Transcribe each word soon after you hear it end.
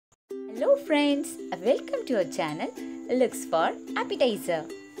Hello friends, welcome to our channel Looks for Appetizer.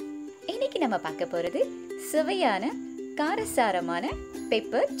 இன்னைக்கு நம்ம பார்க்க போறது சுவையான காரசாரமான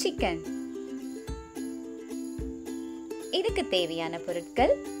பெப்பர் சிக்கன். இதுக்கு தேவையான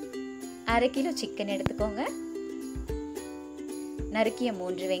பொருட்கள்: 1/2 கிலோ சிக்கன் எடுத்துக்கோங்க, நறுக்கிய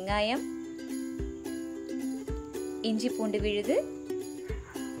 3 வெங்காயம், இஞ்சி பூண்டு விழுது,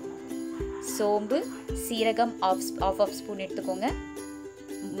 சோம்பு சீரகம் ஆஃப் ஸ்பூன் எடுத்துக்கோங்க,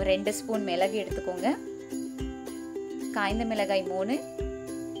 2 ஸ்பூன் மிளகு எடுத்துக்கோங்க, காய்ந்த மிளகாய் 3,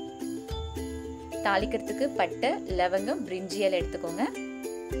 தாளிக்கிறதுக்கு பட்டை லவங்கம் பிரிஞ்சி இலை எடுத்துக்கோங்க,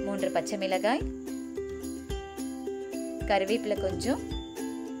 3 பச்சை மிளகாய், கறிவேப்பிலை கொஞ்சம்,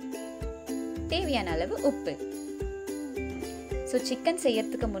 தேவையான அளவு உப்பு. ஸோ சிக்கன்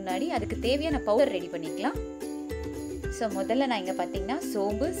செய்யறதுக்கு முன்னாடி அதுக்கு தேவையான பவுடர் ரெடி பண்ணிக்கலாம். ஸோ முதல்ல நான் இங்கே பார்த்தீங்கன்னா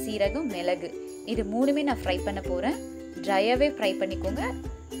சோம்பு சீரகம் மிளகு இது 3மே நான் ஃப்ரை பண்ண போகிறேன். ட்ரையாகவே ஃப்ரை பண்ணிக்கோங்க,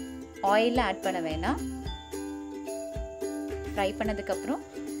 ஆயிலில் ஆட் பண்ண வேணாம். ஃப்ரை பண்ணதுக்கப்புறம்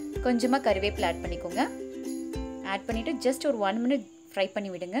கொஞ்சமாக கறிவேப்பிலை ஆட் பண்ணிக்கோங்க. ஆட் பண்ணிவிட்டு ஜஸ்ட் ஒரு 1 மினிட் ஃப்ரை பண்ணி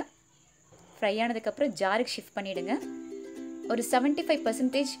விடுங்க. ஃப்ரை ஆனதுக்கப்புறம் ஜாருக்கு ஷிஃப்ட் பண்ணிவிடுங்க. ஒரு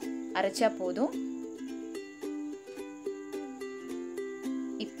 75% அரைச்சா போதும்.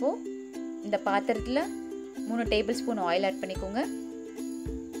 இப்போது இந்த பாத்திரத்தில் 3 டேபிள் ஸ்பூன் ஆயில் ஆட் பண்ணிக்கோங்க.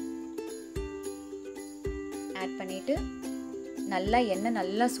 ஆட் பண்ணிவிட்டு எண்ணெய்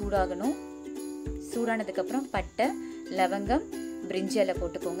நல்லா சூடாகணும். சூடானதுக்கப்புறம் பட்டை லவங்கம் பிரிஞ்சி இலை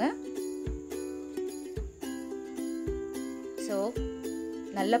போட்டுக்கோங்க. ஸோ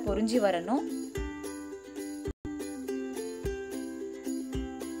நல்லா பொரிஞ்சு வரணும்.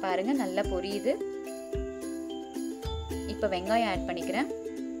 பாருங்க நல்லா பொரியுது. இப்போ வெங்காயம் ஆட் பண்ணிக்கிறேன்.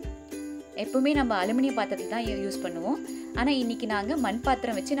 எப்பவுமே நம்ம அலுமினிய பாத்திரத்தில் தான் யூஸ் பண்ணுவோம், ஆனால் இன்னைக்கு நாங்கள் மண்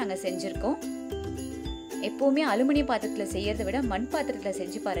பாத்திரம் வச்சு நாங்கள் செஞ்சுருக்கோம். எப்போவுமே அலுமினிய பாத்திரத்தில் செய்யறதை விட மண் பாத்திரத்தில்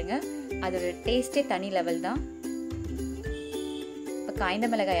செஞ்சு பாருங்க, அதோட டேஸ்டே தனி லெவல் தான். இப்போ காய்ந்த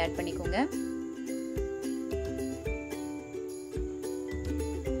மிளகாய் ஆட் பண்ணிக்கோங்க.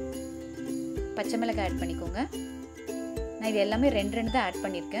 பச்சை மிளகாய் ஆட் பண்ணிக்கோங்க. நான் இது எல்லாமே 2 தான் ஆட்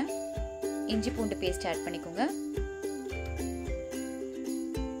பண்ணியிருக்கேன். இஞ்சி பூண்டு பேஸ்ட் ஆட் பண்ணிக்கோங்க.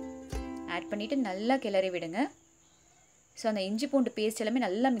 ஆட் பண்ணிவிட்டு நல்லா கிளறி விடுங்க. ஸோ அந்த இஞ்சி பூண்டு பேஸ்ட் எல்லாமே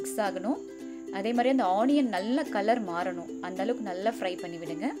நல்லா மிக்ஸ் ஆகணும். அதே மாதிரி அந்த ஆனியன் நல்ல கலர் மாறணும், அந்த அளவுக்கு நல்லா ஃப்ரை பண்ணி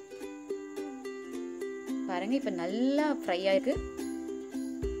விடுங்க. பாருங்க இப்போ நல்லா ஃப்ரை ஆயிருக்கு.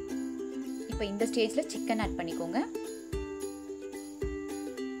 இப்போ இந்த ஸ்டேஜில் சிக்கன் ஆட் பண்ணிக்கோங்க.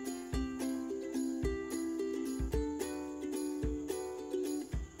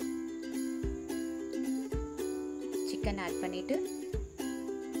 சிக்கன் ஆட் பண்ணிட்டு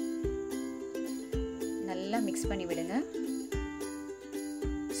நல்லா மிக்ஸ் பண்ணி விடுங்க.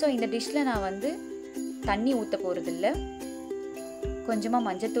 ஸோ இந்த டிஷ்ஷில் நான் வந்து தண்ணி ஊற்ற போகிறதில்ல. கொஞ்சமாக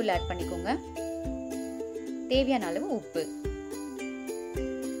மஞ்சத்தூள் ஆட் பண்ணிக்கோங்க. தேவையான அளவு உப்பு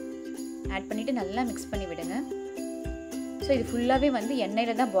ஆட் பண்ணிவிட்டு நல்லா மிக்ஸ் பண்ணி விடுங்க. ஸோ இது ஃபுல்லாகவே வந்து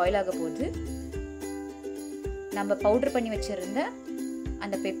எண்ணெயில் தான் பாயில் ஆக போகுது. நம்ம பவுடர் பண்ணி வச்சுருந்த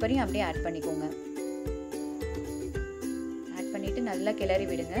அந்த பெப்பரையும் அப்படியே ஆட் பண்ணிக்கோங்க. ஆட் பண்ணிவிட்டு நல்லா கிளறி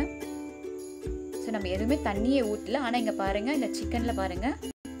விடுங்க. ஸோ நம்ம எதுவுமே தண்ணியை ஊற்றல, ஆனால் இங்கே பாருங்கள் இந்த சிக்கனில் பாருங்கள்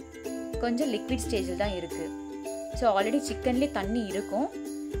கொஞ்சம் லிக்விட் ஸ்டேஜில் தான் இருக்குது. ஸோ ஆல்ரெடி சிக்கன்லேயே தண்ணி இருக்கும்,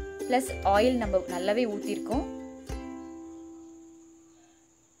 ப்ளஸ் ஆயில் நம்ம நல்லாவே ஊற்றிருக்கோம்.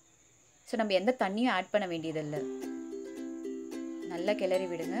 ஸோ நம்ம எந்த தண்ணியும் ஆட் பண்ண வேண்டியதில்லை. நல்லா கிளறி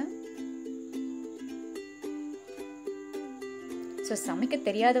விடுங்க. ஸோ சமைக்க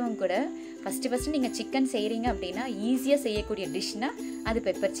தெரியாதவங்க கூட ஃபஸ்ட்டு நீங்கள் சிக்கன் செய்கிறீங்க அப்படின்னா ஈஸியாக செய்யக்கூடிய டிஷ்னால் அது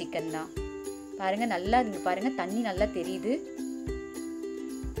பெப்பர் சிக்கன் தான். பாருங்கள் நல்லா இங்கே பாருங்கள் தண்ணி நல்லா தெரியுது.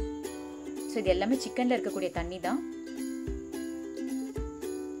 ஸோ இது எல்லாமே சிக்கனில் இருக்கக்கூடிய தண்ணி தான்.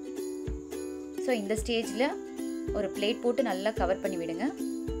 ஸோ இந்த ஸ்டேஜில் ஒரு பிளேட் போட்டு நல்லா கவர் பண்ணி விடுங்க.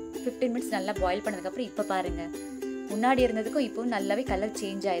 15 மினிட்ஸ் நல்லா பாயில் பண்ணதுக்கப்புறம் இப்போ பாருங்கள் முன்னாடி இருந்ததுக்கும் இப்போவும் நல்லாவே கலர்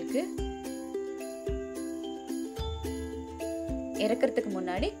சேஞ்ச் ஆயிருக்கு. இறக்கிறதுக்கு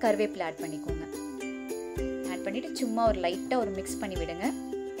முன்னாடி கருவேப்பிலை ஆட் பண்ணிக்கோங்க. ஆட் பண்ணிவிட்டு சும்மா ஒரு லைட்டாக ஒரு மிக்ஸ் பண்ணி விடுங்க.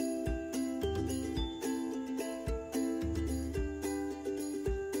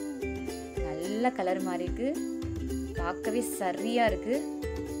 நல்ல கலர் மாதிரி இருக்கு, பார்க்கவே சரியா இருக்கு.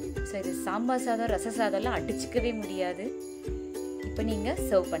 ஸோ இது சாம்பார் சாதம் ரச சாதம்லாம் அடிச்சுக்கவே முடியாது. இப்போ நீங்கள்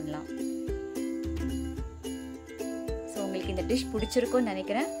சர்வ் பண்ணலாம். ஸோ உங்களுக்கு இந்த டிஷ் பிடிச்சிருக்கும்னு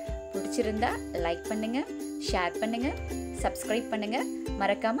நினைக்கிறேன். பிடிச்சிருந்தா லைக் பண்ணுங்க, ஷேர் பண்ணுங்க, சப்ஸ்கிரைப் பண்ணுங்க,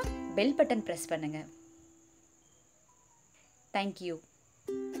 மறக்காம பெல் பட்டன் ப்ரெஸ் பண்ணுங்க. தேங்க்யூ.